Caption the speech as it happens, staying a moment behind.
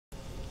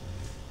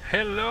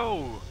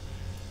Hello!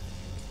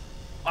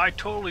 I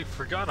totally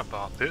forgot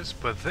about this,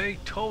 but they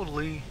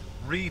totally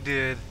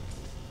redid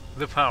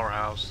the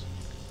Powerhouse.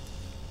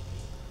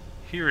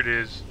 Here it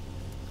is.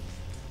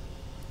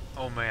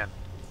 Oh man.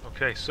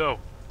 Okay, so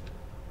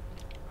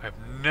I've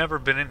never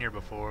been in here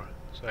before,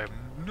 so I have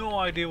no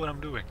idea what I'm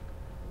doing.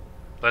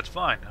 That's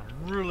fine.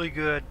 I'm really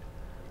good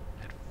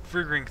at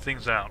figuring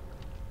things out.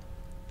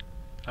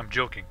 I'm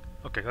joking.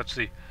 Okay, let's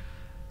see.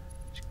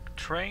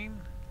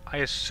 Train? I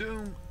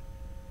assume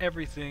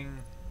everything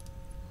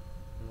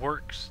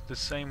works the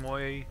same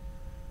way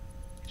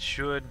it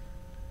should.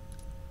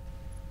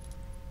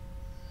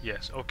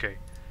 Yes, okay.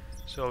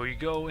 So you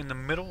go in the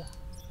middle,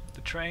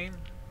 the train,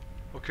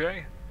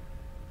 okay?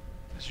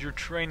 This is your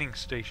training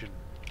station,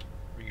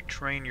 where you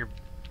train your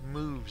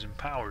moves and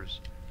powers.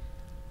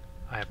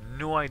 I have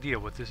no idea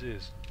what this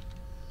is.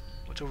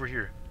 What's over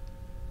here?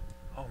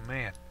 Oh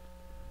man.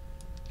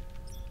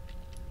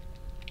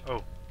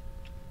 Oh.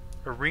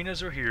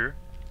 Arenas are here.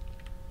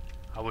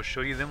 I will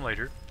show you them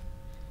later.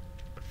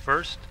 But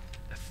first,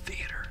 a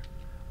theater.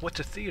 What's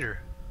a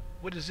theater?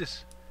 What is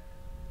this?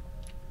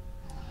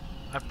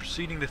 I'm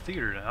proceeding to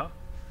theater now.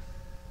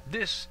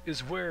 This is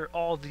where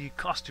all the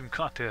costume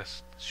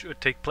contests should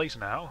take place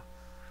now.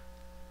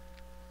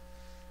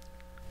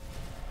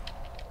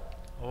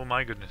 Oh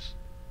my goodness.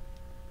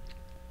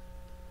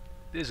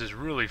 This is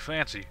really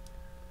fancy.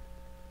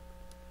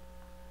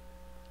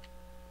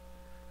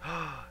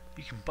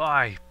 You can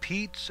buy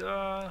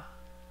pizza.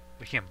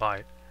 We can't buy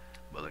it.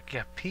 But look,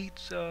 yeah,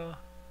 pizza.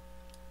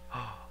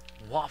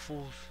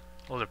 Waffles.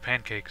 Oh, they're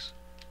pancakes.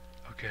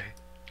 Okay,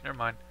 never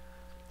mind.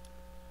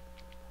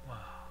 Wow.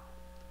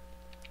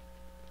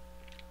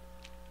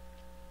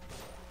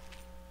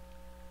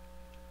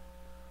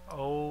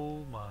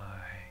 Oh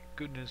my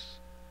goodness.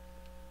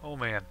 Oh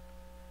man.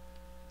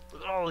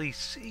 Look at all these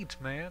seats,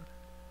 man.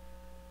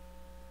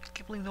 I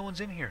can't believe no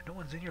one's in here. No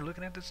one's in here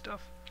looking at this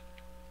stuff.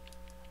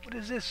 What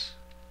is this?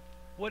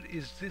 What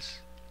is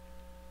this?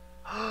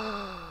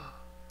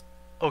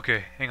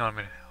 Okay, hang on a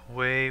minute.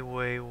 Wait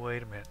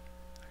a minute.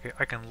 Okay,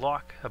 I can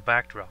lock a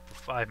backdrop for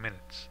 5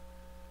 minutes.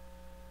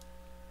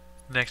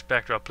 Next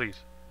backdrop,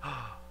 please.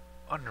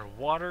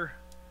 Underwater.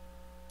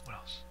 What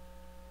else?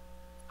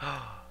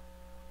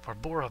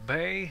 Barbora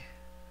Bay.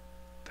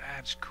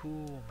 That's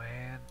cool,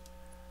 man.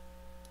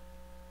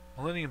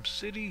 Millennium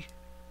City.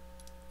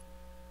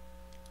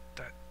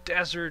 That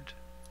desert.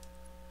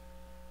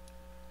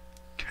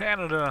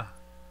 Canada.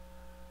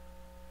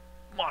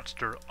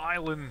 Monster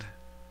Island.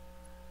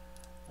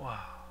 Wow,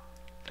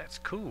 that's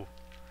cool.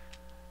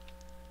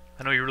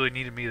 I know you really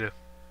needed me to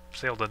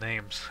say all the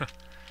names.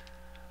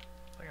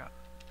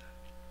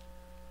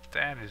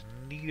 That is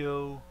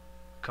neato,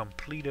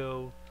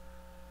 completo.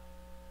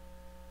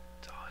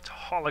 It's a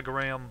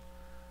hologram.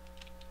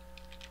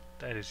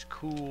 That is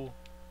cool.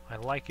 I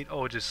like it.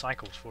 Oh, it just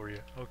cycles for you.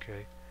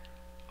 Okay.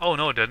 Oh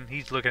no, it doesn't.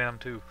 He's looking at him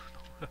too.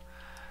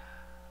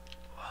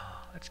 Wow,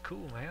 that's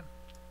cool, man.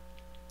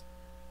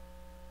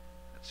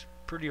 That's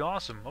pretty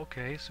awesome.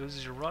 Okay, so this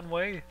is your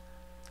runway.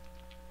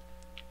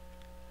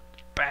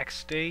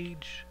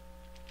 Backstage.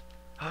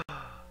 Your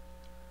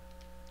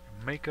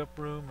makeup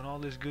room and all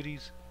this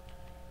goodies.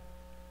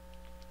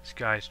 This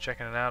guy's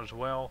checking it out as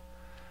well.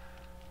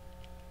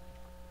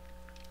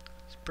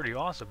 It's pretty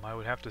awesome, I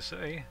would have to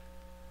say.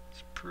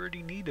 It's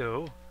pretty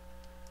neato.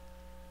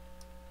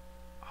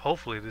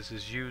 Hopefully this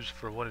is used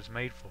for what it's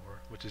made for,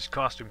 which is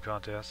costume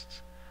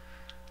contests.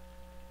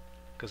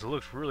 Because it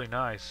looks really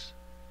nice.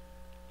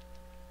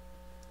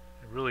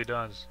 It really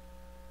does.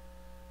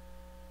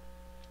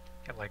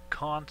 Got like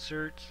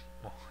concerts.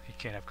 Well, you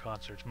can't have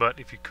concerts, but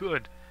if you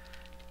could,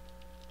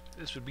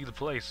 this would be the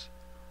place.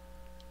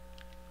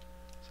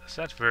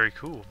 So that's very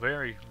cool.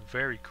 Very,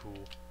 very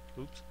cool.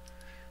 Oops.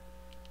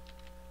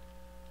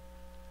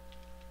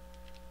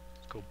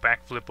 Let's go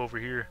backflip over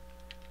here.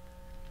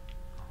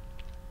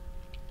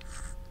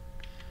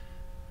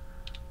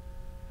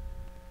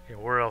 Okay,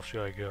 where else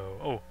should I go?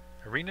 Oh,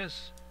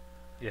 arenas?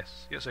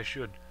 Yes, yes I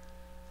should.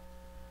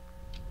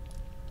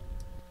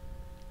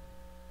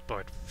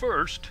 But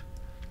first,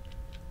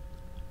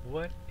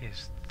 what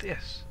is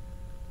this?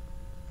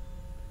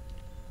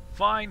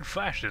 Fine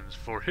fashions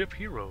for hip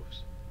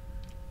heroes.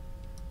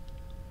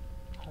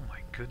 Oh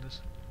my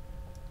goodness.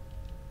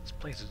 This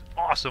place is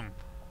awesome.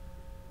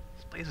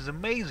 This place is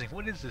amazing.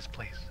 What is this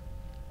place?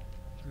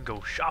 You can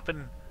go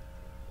shopping.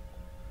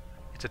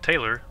 It's a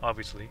tailor,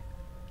 obviously,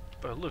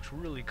 but it looks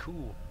really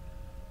cool.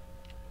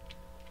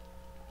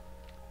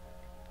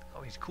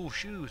 All these cool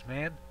shoes,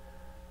 man.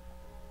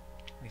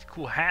 These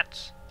cool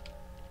hats.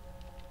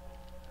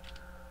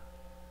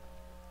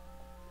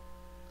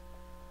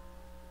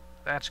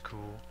 That's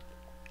cool.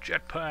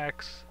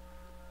 Jetpacks.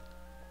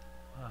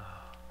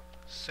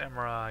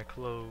 Samurai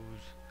clothes.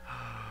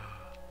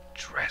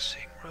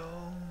 Dressing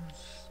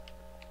rooms.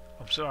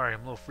 I'm sorry,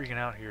 I'm a little freaking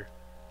out here.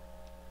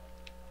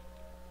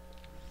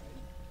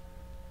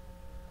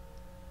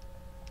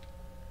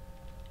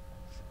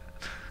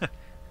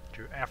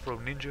 Your Afro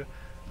Ninja.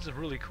 This is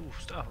really cool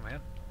stuff,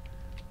 man.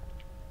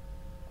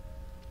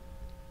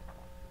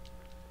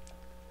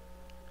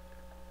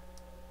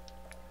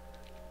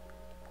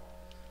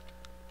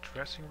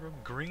 Dressing room?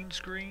 Green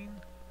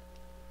screen?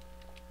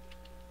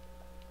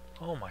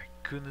 Oh my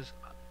goodness.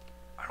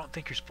 I don't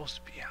think you're supposed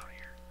to be out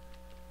here.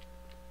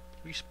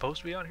 Are you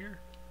supposed to be out here?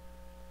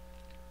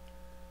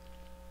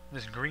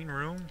 This green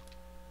room?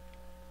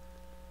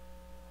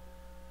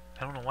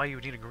 I don't know why you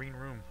would need a green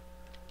room.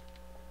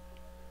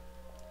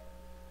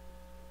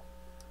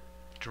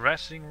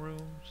 Dressing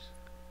rooms?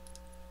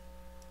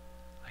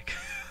 Like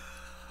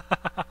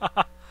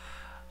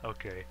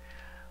okay.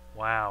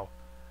 Wow.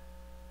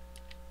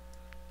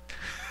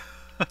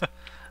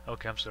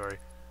 Okay, I'm sorry.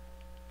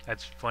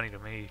 That's funny to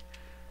me.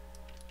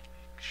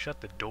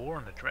 Shut the door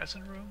in the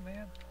dressing room,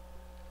 man?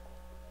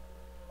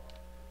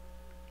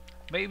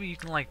 Maybe you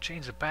can like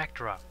change the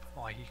backdrop.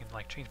 Like you can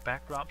like change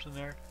backdrops in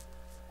there.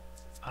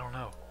 I don't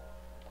know.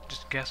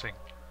 Just guessing.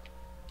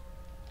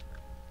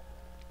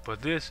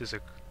 But this is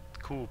a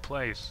cool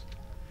place.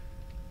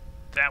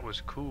 That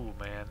was cool,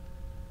 man.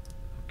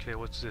 Okay,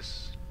 what's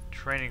this?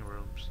 Training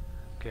rooms.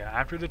 Okay,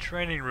 after the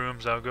training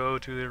rooms, I'll go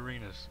to the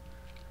arenas.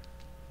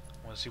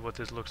 I want to see what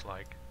this looks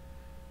like.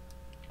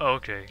 Oh,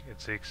 okay.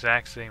 It's the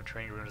exact same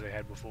training rooms they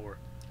had before.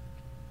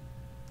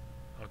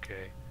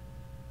 Okay.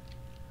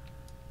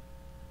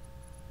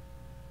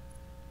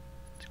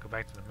 Let's go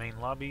back to the main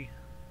lobby.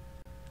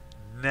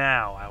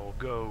 Now I will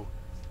go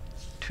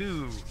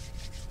to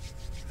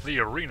the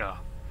arena.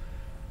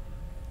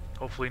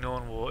 Hopefully no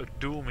one will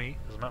duel me,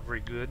 because I'm not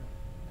very good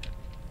at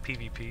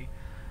PvP.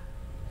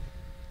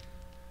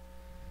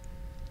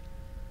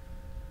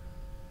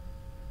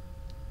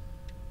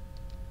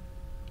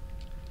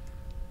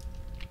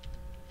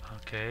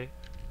 Okay,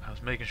 I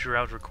was making sure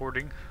I was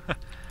recording.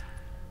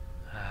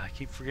 I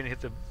keep forgetting to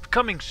hit the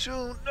coming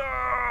soon. No!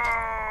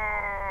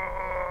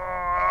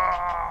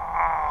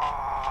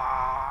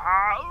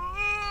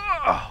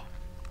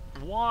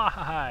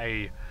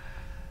 Why?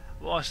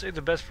 Well, I saved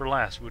the best for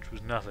last, which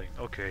was nothing.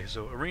 Okay,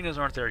 so arenas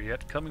aren't there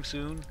yet. Coming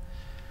soon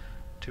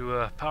to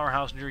a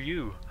Powerhouse near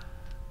you.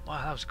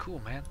 Wow, that was cool,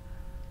 man.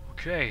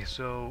 Okay,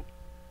 so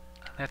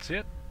that's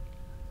it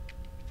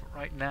for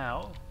right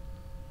now.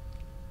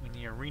 When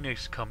the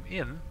arenas come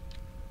in,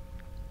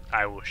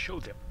 I will show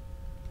them.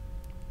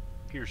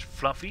 Here's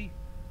Fluffy.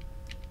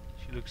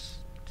 She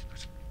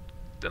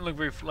doesn't look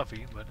very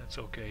fluffy, but that's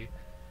okay.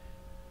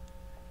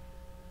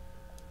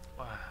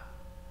 Wow.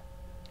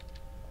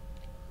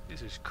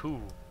 This is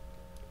cool.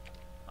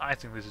 I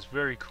think this is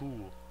very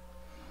cool.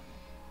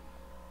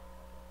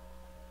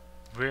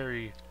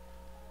 Very,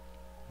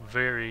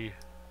 very,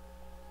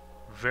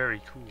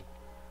 very cool.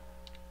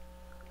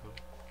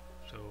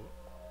 So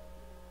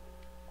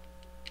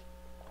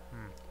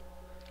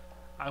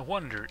I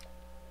wonder,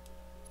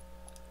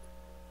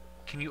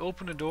 can you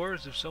open the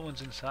doors if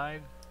someone's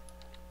inside?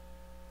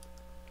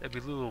 That'd be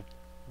a little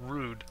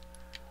rude.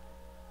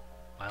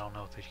 I don't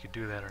know if they could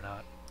do that or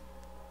not.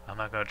 I'm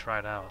not going to try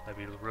it out. That'd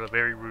be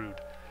very rude.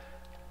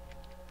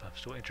 But I'm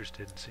still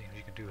interested in seeing if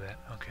you can do that.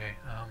 Okay,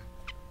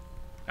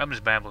 I'm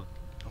just babbling.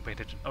 Don't pay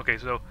attention. Okay,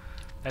 so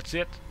that's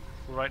it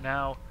for right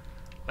now.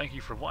 Thank you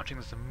for watching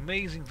this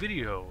amazing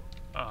video.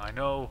 I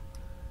know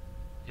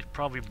it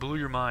probably blew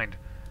your mind.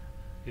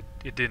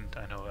 It didn't.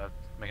 I know. I'm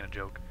making a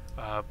joke.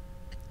 But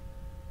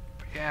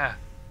yeah,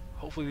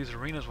 hopefully these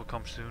arenas will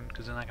come soon,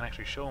 because then I can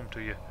actually show them to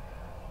you.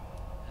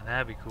 And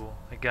that'd be cool.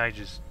 That guy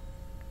just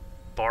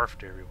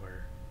barfed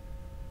everywhere.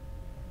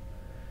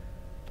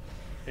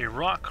 A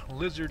rock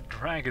lizard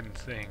dragon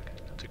thing.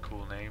 That's a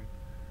cool name.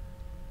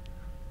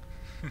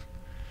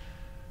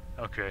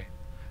 Okay.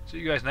 See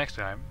you guys next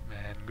time,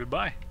 and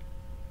goodbye.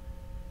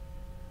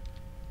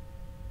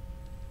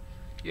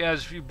 Yeah,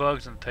 there's a few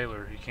bugs in the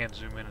Taylor. You can't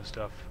zoom in and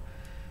stuff.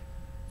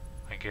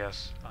 I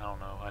guess. I don't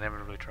know. I never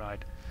really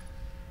tried.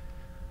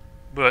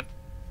 But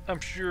I'm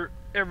sure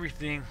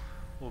everything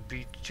will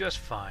be just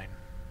fine.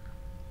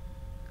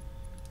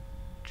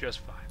 Just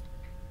fine.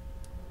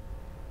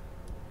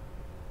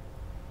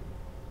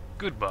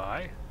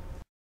 Goodbye.